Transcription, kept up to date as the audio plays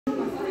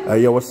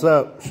Hey, yo, what's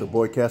up? It's your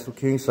boy Castle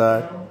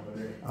Kingside.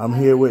 I'm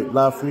here with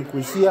La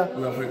Frequencia.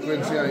 La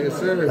Frequencia, yes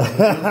sir.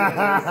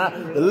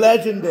 The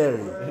legendary.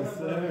 Yes,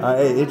 sir.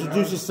 Hey,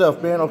 introduce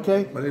yourself, man,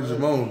 okay? My name is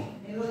Ramon.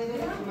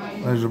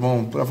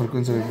 La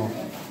Frecuencia, Ramon.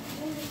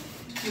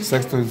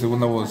 Sexto en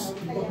segunda voz.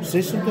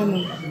 Say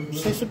something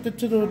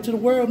to the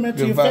world, man,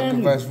 to your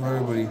family. Good vibes for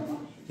everybody.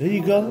 There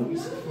you go.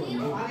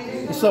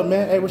 What's up,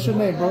 man? Hey, what's your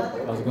name, bro?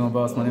 How's it going,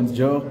 boss? My name's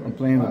Joe. I'm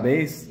playing the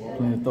bass,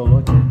 playing the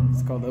toloche.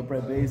 It's called the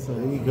upright bass. So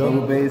there you go.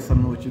 Double bass, I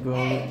don't know what you call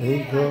it. There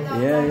you go.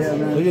 Yeah,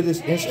 man. Look at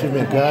this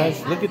instrument,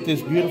 guys. Look at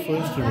this beautiful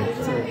instrument.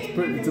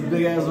 It's a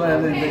big ass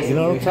violin, basically. You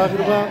know what I'm talking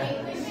about?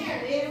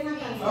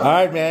 All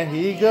right, man.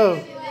 Here you go.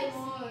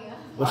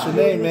 What's your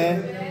name,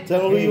 man?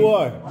 Tell me who you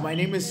are. My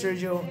name is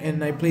Sergio,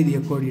 and I play the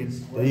accordion.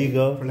 There you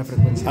go. For La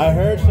Frecuencia. I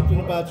heard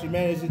something about you,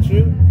 man. Is it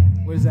true?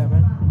 What is that,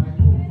 man?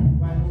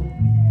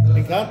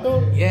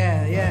 Encanto?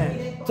 Yeah.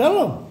 Tell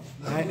them.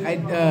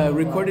 I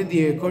recorded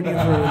the accordion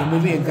for the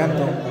movie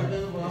Encanto.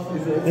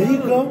 There you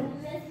go.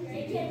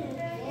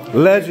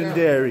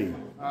 Legendary.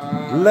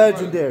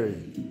 Legendary.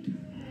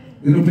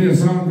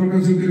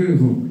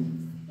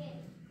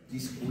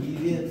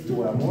 Descuide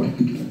tu amor.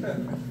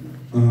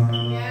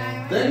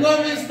 Tengo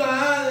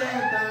amistades.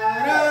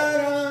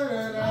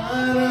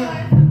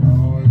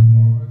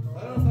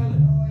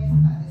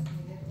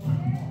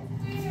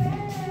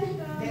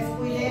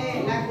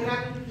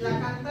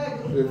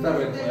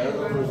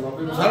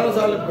 No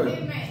sale, pues.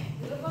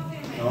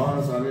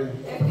 No sale.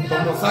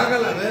 Como salga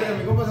la verga,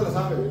 mi compa se la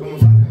sabe. Como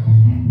salga.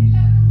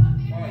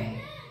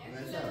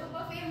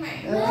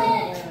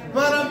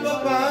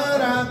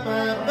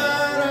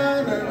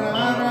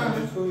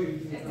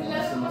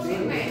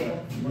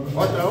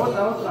 Otra.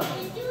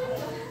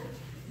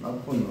 No,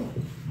 pues no.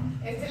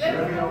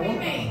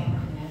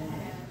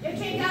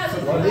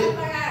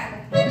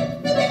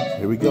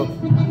 Here we go.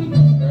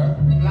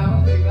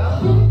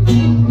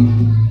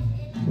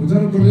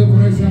 Escucharon corrido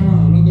por ahí, se llama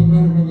Hablando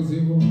Claro, creo que sí,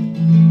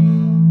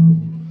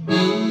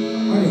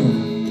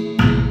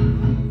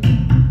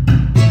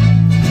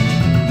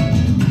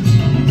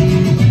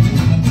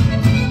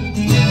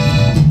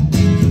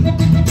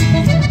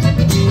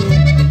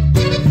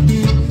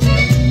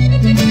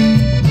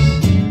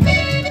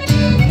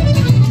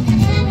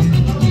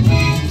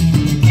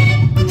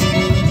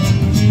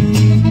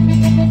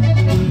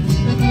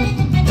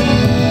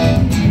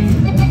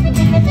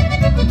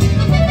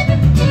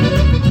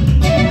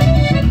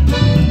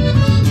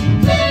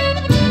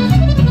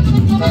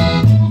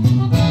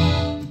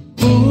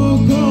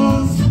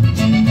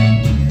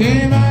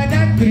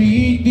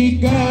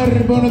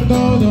 por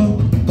todo,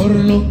 por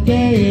lo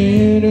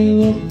que eres,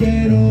 lo que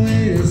no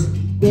eres,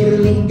 por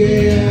lo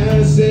que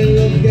haces,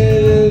 lo que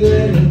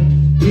duele,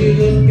 y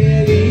lo que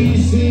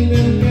dices,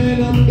 lo que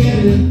no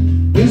quieres.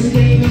 Es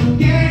que no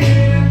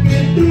quiera que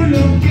tú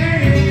lo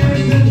quieras,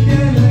 es que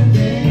la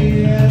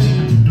quieras.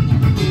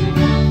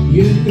 Y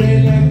entre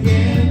la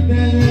gente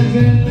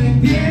desde la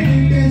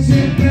entiende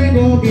siempre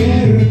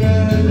gobierna.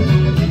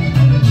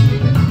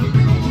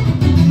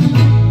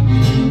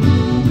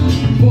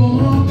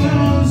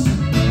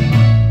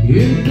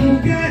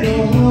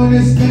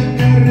 Esta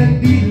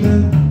carretita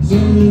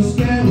son los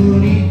que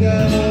ahorita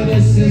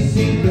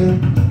necesitan.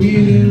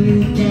 Pídenle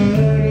un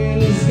par a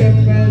los que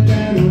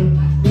faltaron,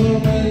 no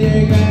me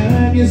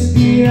llegan y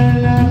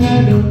estiran la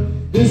mano.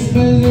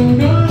 Después de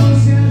unos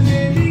se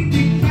hacen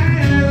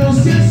indignados,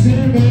 se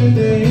hacen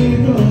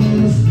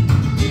pendejos,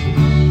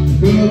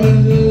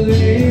 robando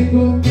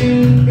lejos que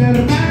el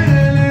karma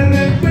le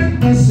arranca el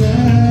pasado.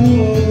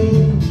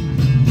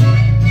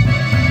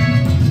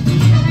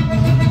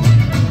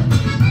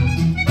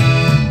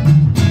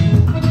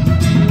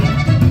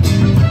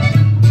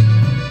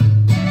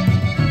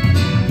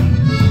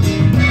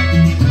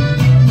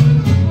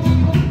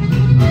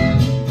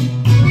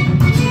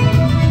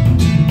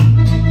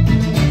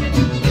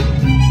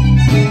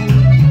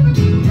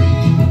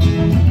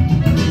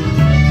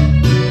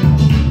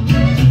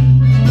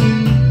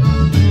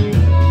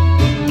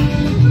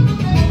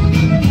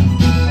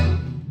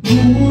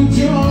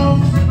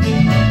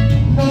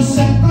 Nos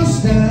ha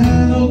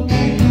costado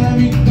caer la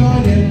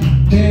victoria,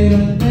 pero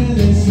antes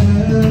de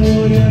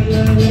saborear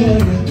la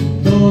gloria,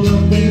 todo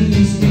es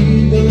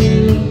distinto de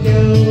lo que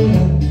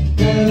ahora.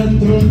 Cada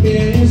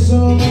tropiezo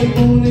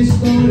marca una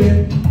historia,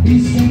 y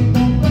se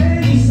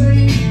conversa y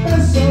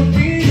paso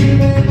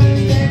firme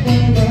mantengo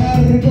el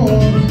barco.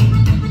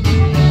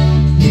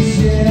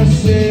 Quisiera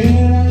ser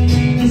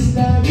alguien en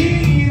esta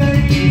vida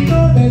y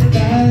no de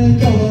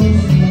tantos.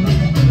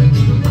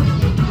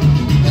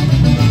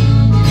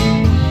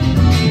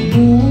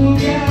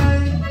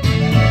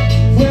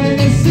 Fue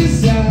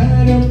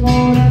necesario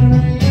cobrarme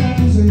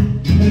alcance,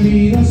 la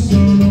vida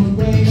solo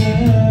juega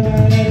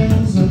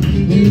balanza.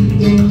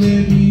 Dentro de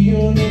mí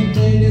yo no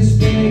tenía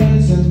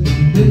esperanza,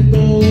 de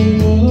todo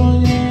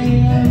modo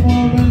llega el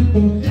momento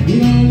y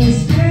no les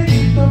pedí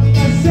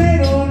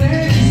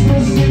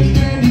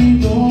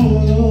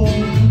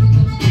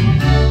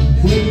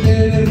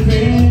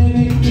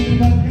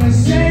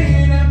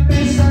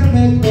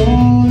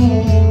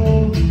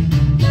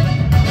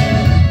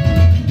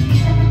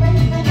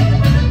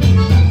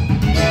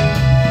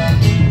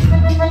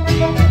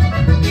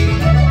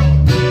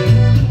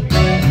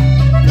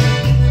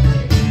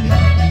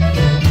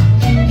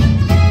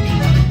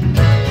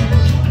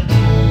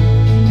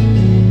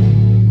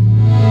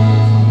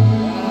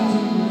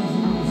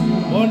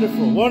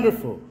wonderful,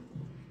 wonderful.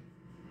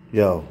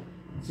 Yo,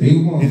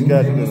 Sí, como these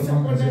guys are nosotros good.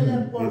 estamos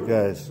haciendo. These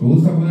guys. Me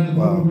gusta poner el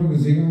Wow. fondo, creo que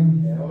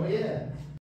sigan. Oh, yeah.